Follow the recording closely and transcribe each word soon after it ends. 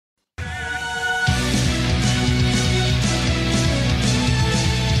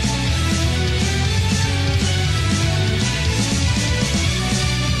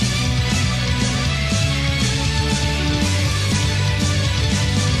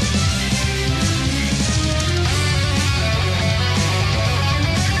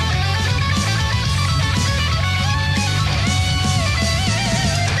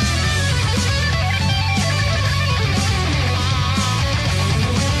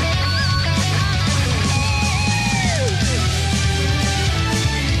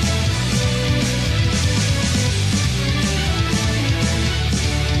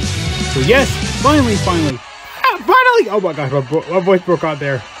So yes, finally. Oh my gosh, my voice broke out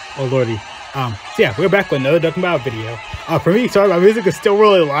there. Oh lordy. So yeah, we're back with another Dokkan Battle video. For me, sorry, my music is still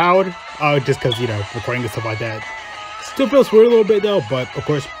really loud. Just because, you know, recording and stuff like that. Still feels weird a little bit though, but of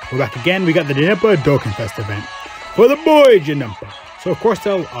course, we're back again. We got the Janemba DokkanFest event for the boy Janemba. So of course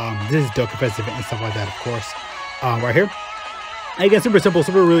though, this is DokkanFest event and stuff like that, of course. Right here. Again, super simple,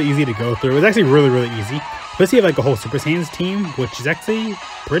 super really easy to go through. It's actually really easy. Let's see if like a whole Super Saiyans team, which is actually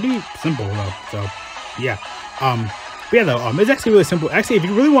pretty simple though. So yeah. But yeah though, it's actually really simple. Actually, if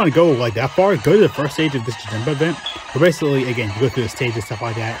you really want to go like that far, go to the first stage of this Janemba event. But basically, again, you go through the stage and stuff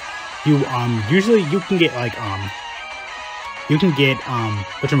like that. You usually you can get like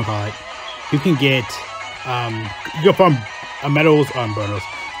whatchamacallit, you can get you go from medals bonus.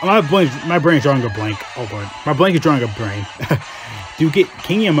 My brain is drawing a blank. Oh lord, my blank is drawing a brain. You get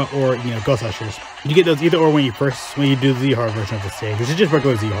King Yama or, you know, Ghost Ushers. You get those either or when you do the Z hard version of the stage, which is just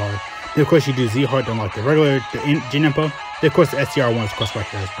regular Z hard. Then of course you do Z hard to unlock the regular Janemba. Then of course the STR one is of course right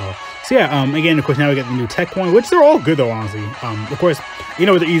here as well. So yeah, again of course now we got the new TEQ one, which they're all good though honestly. Of course, you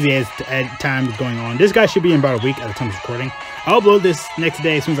know what the easy is to add time going on. This guy should be in about a week at the time of recording. I'll upload this next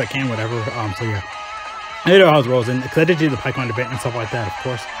day as soon as I can, whatever. So yeah, I don't know how it rolls in because I did do the Pikkion event and stuff like that, of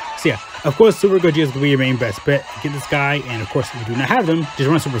course. So yeah, of course Super Goji is going to be your main best bet. Get this guy, and of course if you do not have them, just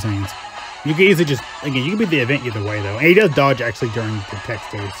run Super Saiyans. You can easily just, again, you can beat the event either way though. And he does dodge actually during the tech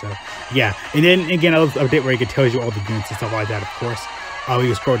stage, so yeah. And then again, I'll update where he can tell you all the units and stuff like that, of course. You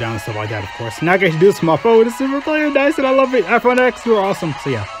can scroll down and stuff like that, of course. Now I can do this for my phone. It's super clear, nice, and I love it. iPhone X, you're awesome.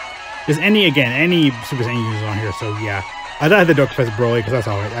 So yeah, there's any Super Saiyan users on here, so yeah. I thought I had the Dokkanfest Broly because that's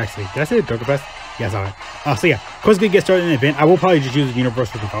all right, actually. Did I say Dokkanfest? Yeah, that's all right. So yeah, of course, we get started in the event. I will probably just use the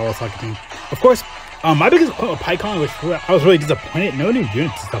Universal Controller Soccer team. Of course, my biggest Pikkion, which I was really disappointed. No new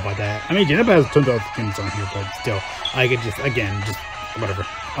units and stuff like that. I mean, Janemba has tons of other units on here, but still, I could just, again, just whatever.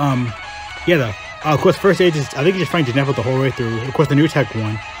 Yeah, though. Of course, first stage is, I think you just find Janemba the whole way through. Of course, the new tech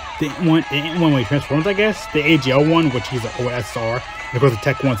one, the one when he transforms, I guess. The AGL one, which he's an OSR. And of course, the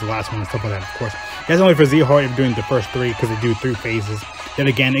tech one's the last one and stuff like that, of course. That's only for Z hard if you're doing the first three, because they do 3 phases. Then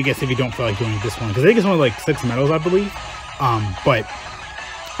again, I guess if you don't feel like doing this one, because I think it's only like 6 medals, I believe. But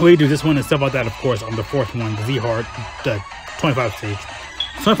we do this one and stuff like that, of course, on the 4th one, the Z hard, the 25 stage.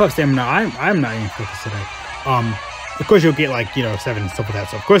 25 stamina, I'm not even focused today. Of course, you'll get like, you know, 7 and stuff like that.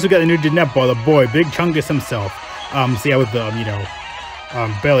 So of course, we got the new Janemba, the boy, Big Chungus himself. So yeah, with the, you know,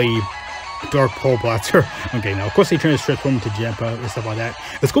 belly dark pole blaster. Okay, now of course he transforms into Janemba and stuff like that.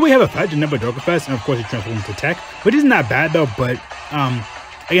 It's cool we have a fat Janemba DokkanFest, and of course he transforms into tech, which is not bad though. But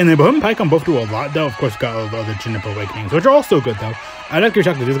again, the Bohem and Pikkion both do a lot though. Of course, we got all the other Janemba awakenings, which are also good though. I'd like to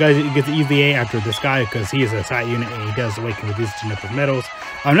check that this guy gets the easy A after this guy because he is a side unit and he does awaken with these Janemba medals.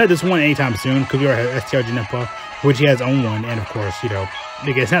 Not this one anytime soon because we already have STR Janemba, which he has own one, and of course, you know,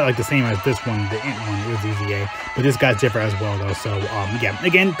 it's not like the same as this one, the Int one, it was easy A, but this guy's different as well though. So yeah,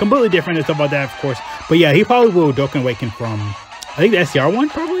 again, completely different and stuff like that, of course. But yeah, he probably will Dokkan awaken from, I think the STR one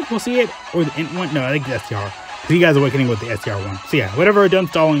probably, we'll see it, or the Int one. No, I think the STR, because he guys awakening with the STR one. So yeah, whatever, done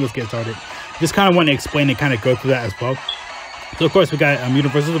stalling, let's get started. Just kind of want to explain and kind of go through that as well. So of course we got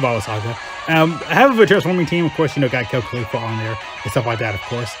Universal Controller Saga. I have a transforming team, of course, you know, got Calculator on there and stuff like that, of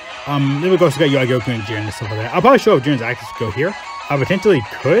course. Then we got Yogoku and Jiren and stuff like that. I'll probably show if Jiren's access go here. I potentially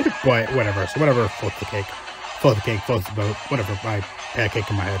could, but whatever. So whatever, floats the cake. Floats the cake, floats the boat. Whatever, I had a cake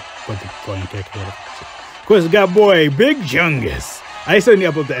in my head. Float the floating cake, whatever. So, of course, we got boy, Big Chungus. I still need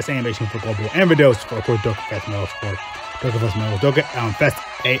to upload the SA animation for global and videos for, of course, DokkanFest medals for DokkanFest medals. DokkanFest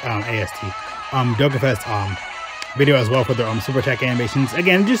AST. DokkanFest video as well for their super attack animations.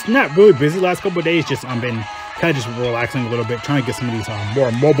 Again, just not really busy last couple of days. Just been kind of just relaxing a little bit, trying to get some of these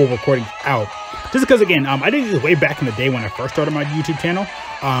more mobile recordings out. Just because, again, I did this way back in the day when I first started my YouTube channel.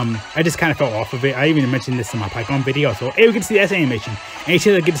 I just kind of fell off of it. I even mentioned this in my Pikkion video. So, hey, we get to see the SA animation. Any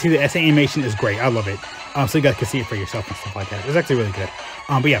chance I get to see the SA animation is great. I love it. So you guys can see it for yourself and stuff like that. It's actually really good.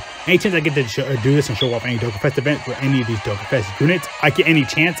 But yeah, any chance I get to do this and show off any DokkanFest event for any of these DokkanFest units, I get any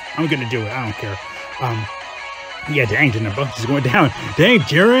chance, I'm going to do it. I don't care. Yeah, dang, Janemba, just going down. Dang,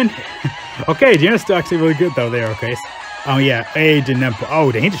 Jiren. Okay, Jiren's still actually really good though there, okay. Yeah, hey, Janemba.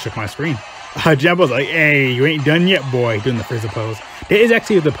 Oh, dang, he just shook my screen. Janemba's like, hey, you ain't done yet, boy, doing the Frieza pose. That is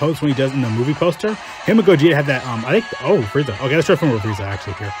actually the pose when he does in the movie poster. Him and Gogeta have that, I think, oh, Frieza. Okay, let's try from Frieza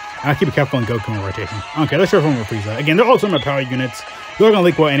actually here. I'll keep it careful on Goku in rotation. Okay, let's try from Frieza. Again, they're all some of my power units. They're gonna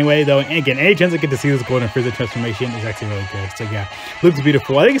leak well anyway, though. And again, any chance I get to see this golden Frieza transformation is actually really good. So yeah, looks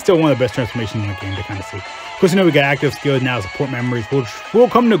beautiful. I think it's still one of the best transformations in the game to kind of see. Of course, you know we got active skills now, support memories, which will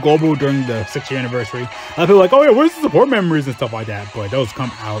come to global during the 6th year anniversary. A lot of people are like, oh yeah, where's the support memories and stuff like that? But those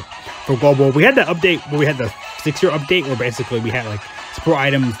come out for global. We had the update where we had the 6-year update where basically we had like support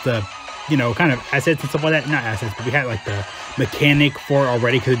items, the you know, kind of assets and stuff like that. Not assets, but we had like the mechanic for it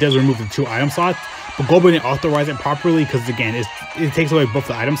already, because it does remove the 2 item slots. But Global didn't authorize it properly, because again, it takes away both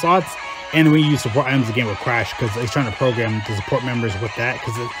the item slots, and when you use support items again will crash, because it's trying to program the support members with that,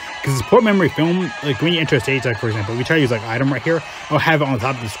 because the support memory film, like when you enter a stage, like for example, we try to use like item right here, I'll have it on the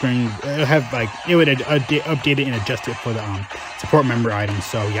top of the screen. It'll have like, it would update it and adjust it for the support member items.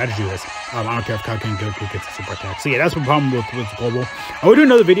 So yeah, I just do this. I don't care if Pikkion Goku gets a super attack. So yeah, that's the problem with Global. I would do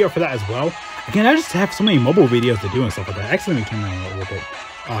another video for that as well. Again, I just have so many mobile videos to do and stuff like that. Actually, let me turn that on a little bit.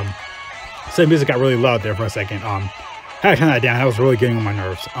 So the music got really loud there for a second. I had to turn that down. That was really getting on my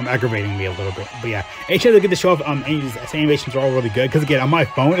nerves. Aggravating me a little bit. But yeah, HYPERNEWYEAR get to show off. These animations are all really good. Because again, on my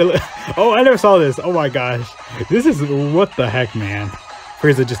phone, oh, I never saw this. Oh my gosh, this is what the heck, man.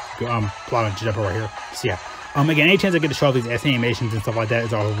 Frieza just plotting to jump right here. So yeah, again, any chance I get to show off these animations and stuff like that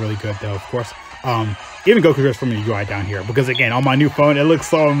is all really good though. Of course, even Goku just from the UI down here. Because again, on my new phone, it looks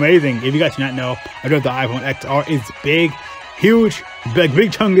so amazing. If you guys do not know, I do have the iPhone XR. It's big, huge, big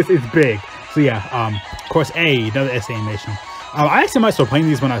Chungus is big. So yeah, of course, another animation. I actually might start playing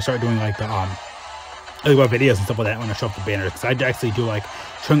these when I start doing like the videos and stuff like that, when I show off the banners, because I actually do like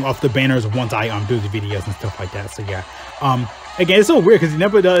showing off the banners once I do the videos and stuff like that. So yeah, again, it's so weird because he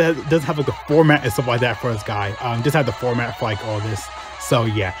never doesn't have like a format and stuff like that for this guy. Just have the format for like all this. So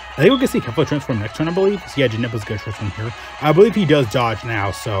yeah, I think we can see Kefla transform next turn, I believe. So yeah, Janemba's good transform here. I believe he does dodge now.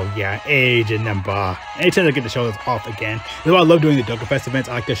 So yeah, Janemba. Anytime I get to show this off again. That's why I love doing the Dokkanfest events.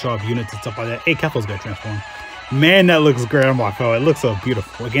 I like to show off units and stuff like that. Kefla's good transform. Man, that looks great on my phone. It looks so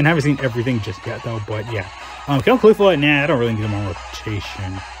beautiful. Again, I haven't seen everything just yet though, but yeah. Can I Khalifa? Nah, I don't really need him on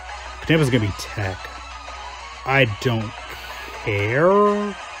rotation. Janemba's gonna be tech. I don't care.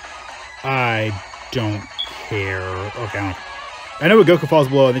 I don't care. Okay, I know when Goku falls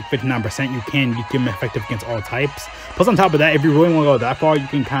below, I think 59%, you can be effective against all types. Plus, on top of that, if you really want to go that far, you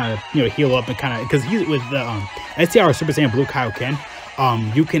can kind of, you know, heal up and kind of, because he's with the STR Super Saiyan Blue Kaioken,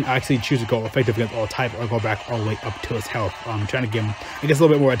 you can actually choose to go effective against all type or go back all the way up to his health. Trying to give him, I guess, a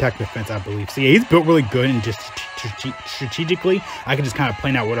little bit more attack defense, I believe. So yeah, he's built really good, and just strategically, I can just kind of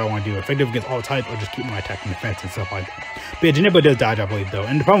plan out what I want to do. Effective against all type, or just keep my attack and defense and stuff like that. But yeah, Janemba does dodge, I believe, though.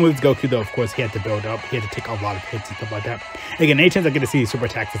 And the problem with Goku, though, of course, he had to build up. He had to take a lot of hits and stuff like that. Again, any chance I get to see super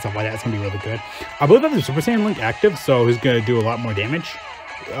attacks and stuff like that, it's going to be really good. I believe I have the Super Saiyan Link active, so he's going to do a lot more damage.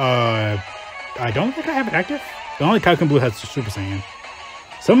 I don't think I have it active. The only Kaioken Blue has Super Saiyan.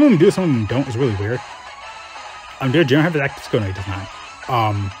 Some of them do, some of them don't. It's really weird. Did Jiren have his active skill? No, he does not.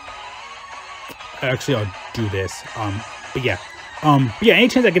 Actually, I'll do this. But yeah. Yeah, any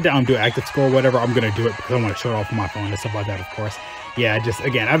chance I get to do active score or whatever, I'm gonna do it because I want to show it off on my phone and stuff like that, of course. Yeah, just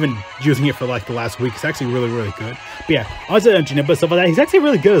again, I've been using it for like the last week. It's actually really, really good. But yeah, also Janemba stuff like that, he's actually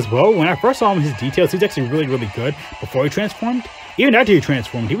really good as well. When I first saw him, his details, he's actually really, really good before he transformed. Even after he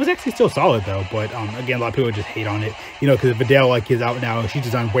transformed, he was actually still solid though. But again, a lot of people just hate on it, you know, because Videl like is out now. She's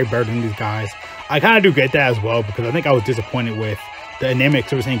designed way better than these guys. I kind of do get that as well, because I think I was disappointed with the anemic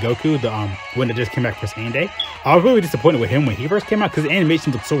Super Saiyan Goku, when it just came back for Saiyan Day. I was really disappointed with him when he first came out, because the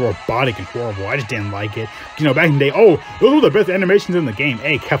animations looked so robotic and horrible. I just didn't like it. You know, back in the day, oh, those were the best animations in the game.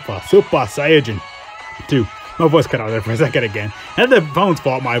 Hey, Kefla, Super Saiyan 2. My voice cut out there for a second again. That's the phone's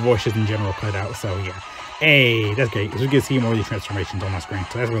fault, my voice just in general cut out, so yeah. Hey, that's great. So we can see more of these transformations on my screen,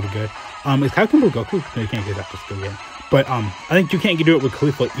 so that's really good. Is Kaioken Blue Goku? No, you can't get that skill yet. But I think you can't do it with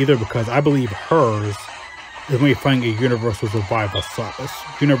Khalifa either, because I believe hers is when you're fighting a universal survival cycle.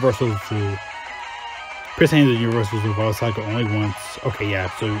 Universal to percent of the universal survival cycle only once. Okay, yeah,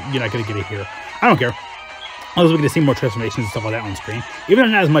 so you're not gonna get it here. I don't care. I was looking to see more transformations and stuff like that on screen. Even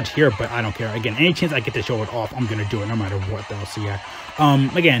though not as much here, but I don't care. Again, any chance I get to show it off, I'm gonna do it no matter what though. So yeah.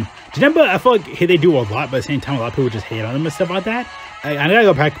 Again, Janemba, I feel like they do a lot, but at the same time, a lot of people just hate on him and stuff like that. I gotta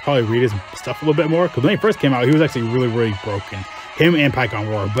go back and probably read his stuff a little bit more, because when he first came out, he was actually really, really broken. Him and Pikkion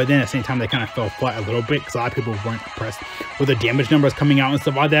were, but then at the same time, they kind of fell flat a little bit, because a lot of people weren't impressed with the damage numbers coming out and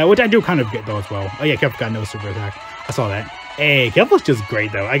stuff like that, which I do kind of get though as well. Oh yeah, Kefla got no super attack. I saw that. Hey, Kefla's just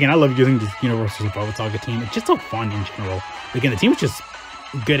great though. Again, I love using this Universal Survival Saga team. It's just so fun in general. Again, the team is just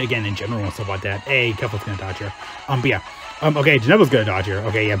good again in general and stuff like that. Hey, Kefla's gonna dodge here. But yeah. Okay, Janemba's gonna dodge here.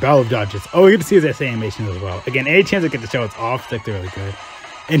 Okay, yeah, Battle of Dodges. Oh, you get to see his animations as well. Again, any chance I get to show it's off, it's like they're really good.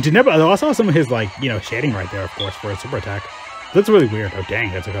 And Janemba, I also saw some of his, like, you know, shading right there, of course, for a super attack. Looks really weird. Oh,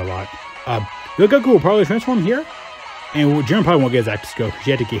 dang, that took a lot. Goku will probably transform here. And Jiren probably won't get his active skill, because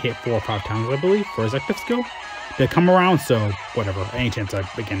he had to get hit 4 or 5 times, I believe, for his active skill to come around. So, whatever. Any chance I,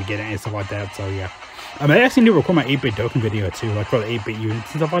 again, get it and stuff like that. So, yeah. I actually need to record my 8-bit Dokkan video, too, like, for the 8-bit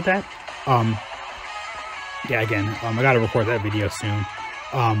units and stuff like that. Yeah, again, I gotta record that video soon.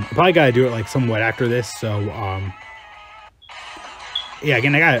 I probably gotta do it like somewhat after this, so yeah,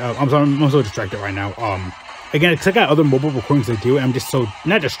 again, I got, I'm sorry, I'm so distracted right now. Again, because I got other mobile recordings to do, and I'm just so,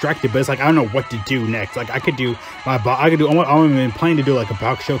 not distracted, but it's like, I don't know what to do next. Like, I could do my box, I'm planning to do like a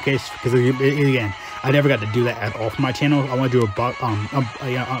box showcase, because again, I never got to do that at all for my channel. I want to do a box, not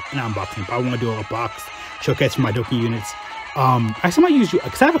unboxing, but I want to do a box showcase for my Dokkan units. Actually, I might use,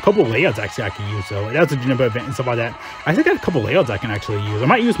 because I have a couple layouts actually I can use, so that was a Janemba event and stuff like that. I think I got a couple layouts I can actually use. I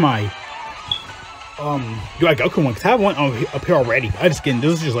might use my, Goku one, because I have one up here already.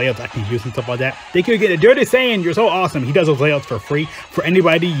 Those are just layouts I can use and stuff like that. Thank you again to Dirty Saiyan, you're so awesome. He does those layouts for free for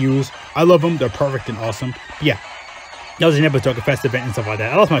anybody to use. I love them, they're perfect and awesome. But yeah, that was a DBZ Dokkan event and stuff like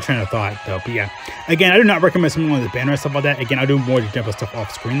that. I lost my train of thought though, but yeah. Again, I do not recommend something like the banner and stuff like that. Again, I do more DBZ stuff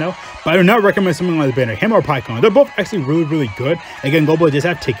off screen though, but I do not recommend something like the banner, him or Pikkion. They're both actually really, really good. Again, Global just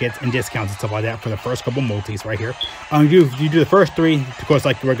have tickets and discounts and stuff like that for the first couple multis right here. You do the first 3, of course,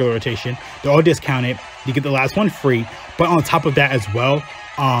 like the regular rotation. They're all discounted. You get the last one free, but on top of that as well,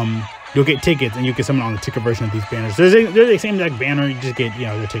 you'll get tickets and you get someone on the ticket version of these banners. They're the same exact banner, you just get, you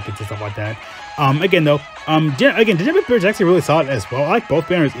know, their tickets and stuff like that. Again though, Janemba banner is actually really solid as well. I like both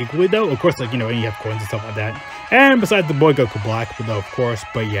banners equally though. Of course, like, you know, you have coins and stuff like that. And besides the boy Goku Black, though, of course,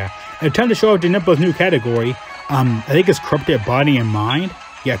 but yeah. It's time to show off Janemba's new category. I think it's Corrupted Body and Mind.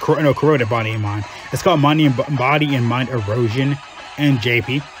 Yeah, Corroded Body and Mind. It's called Body and Mind Erosion and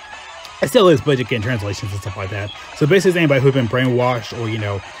JP. It still is, but again, translations and stuff like that. So basically, it's anybody who's been brainwashed or, you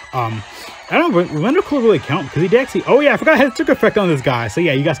know, I don't know, Render Cool really count, because he did actually, oh yeah, I forgot I had a took effect on this guy. So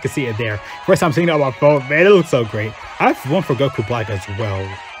yeah, you guys can see it there. First time seeing it on my phone, man, it looks so great. I have one for Goku Black as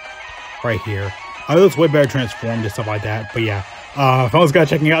well, right here. It looks way better transformed and stuff like that, but yeah. If I was kind of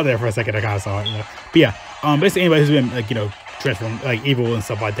checking out there for a second, I kind of saw it, yeah. But yeah, basically anybody who's been, like, you know, transformed, like, evil and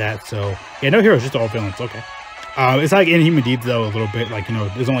stuff like that. So yeah, no heroes, just all villains, okay. It's like Inhuman Deeds though, a little bit, like, you know,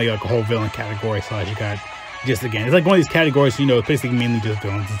 there's only like a whole villain category, so you got just, again, it's like one of these categories, you know, it's basically mainly just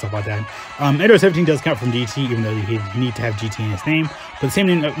villains and stuff like that. Endo 17 does count from GT, even though you need to have GT in his name, but the same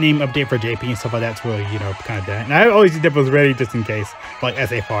name update for JP and stuff like that's really, you know, kind of that. And I always did was ready just in case, like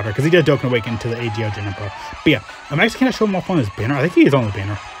SA fodder, because he does Dokkan Awaken to the AGO Janemba. But yeah, I'm actually gonna show him off on his banner. I think he is on the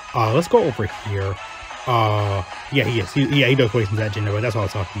banner. Let's go over here. Yeah, he is. He does Awaken to that Janemba. That's what I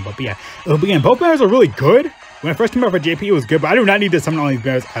was talking about. But yeah, again, both banners are really good. When I first came out for JP, it was good, but I do not need to summon all these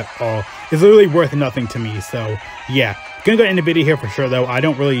banners at all. It's literally worth nothing to me. So yeah, gonna go end the video here for sure though. I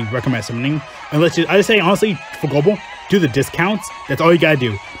don't really recommend summoning unless I just say honestly for global, do the discounts. That's all you gotta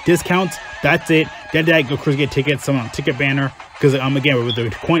do. Discounts. That's it. That go cruise, get tickets, summon on ticket banner. Because again, with the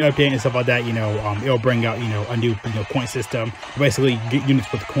coin update and stuff like that, you know, it'll bring out, you know, a new, you know, coin system. Basically, get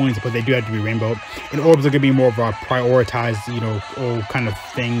units with coins, but they do have to be rainbow. And orbs are gonna be more of a prioritized, you know, old kind of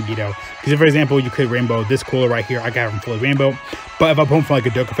thing, you know. Because for example, you could rainbow this cooler right here. I got him fully rainbow. But if I put him for like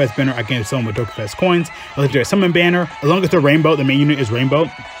a Dokkanfest banner, I can summon with Dokkanfest coins. I like to do a summon banner. As long as they're rainbow, the main unit is rainbow.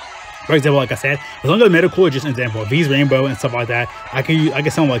 For example, like I said, as long as the meta cooler, just an example, if he's rainbow and stuff like that, I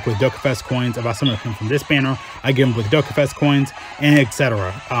can summon like with Dokkanfest coins. If I summon him from this banner, I give him with Dokkanfest coins and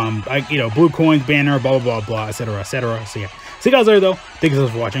etc. You know, blue coins banner, blah blah blah blah, etc. etc. So yeah. See you guys later though. Thank you so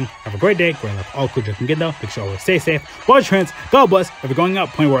much for watching. Have a great day. Great luck. All cool you can get though. Make sure you always stay safe. Watch trends. God bless. If you're going out,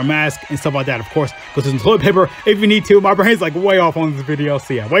 please wear a mask and stuff like that. Of course, go to some toilet paper if you need to. My brain's like way off on this video.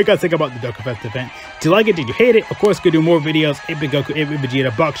 So yeah, what you guys think about the Dokkanfest event? Did you like it? Did you hate it? Of course, go do more videos. 8-bit Goku, 8-bit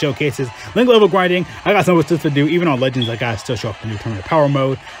Vegeta, box showcases, link level grinding. I got some more stuff to do. Even on Legends, I gotta still show off the new tournament power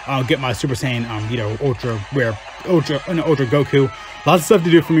mode. I'll get my Super Saiyan, you know, ultra rare, ultra Goku. Lots of stuff to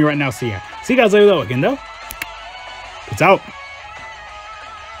do for me right now. So yeah, see you guys later though. Again though, it's out.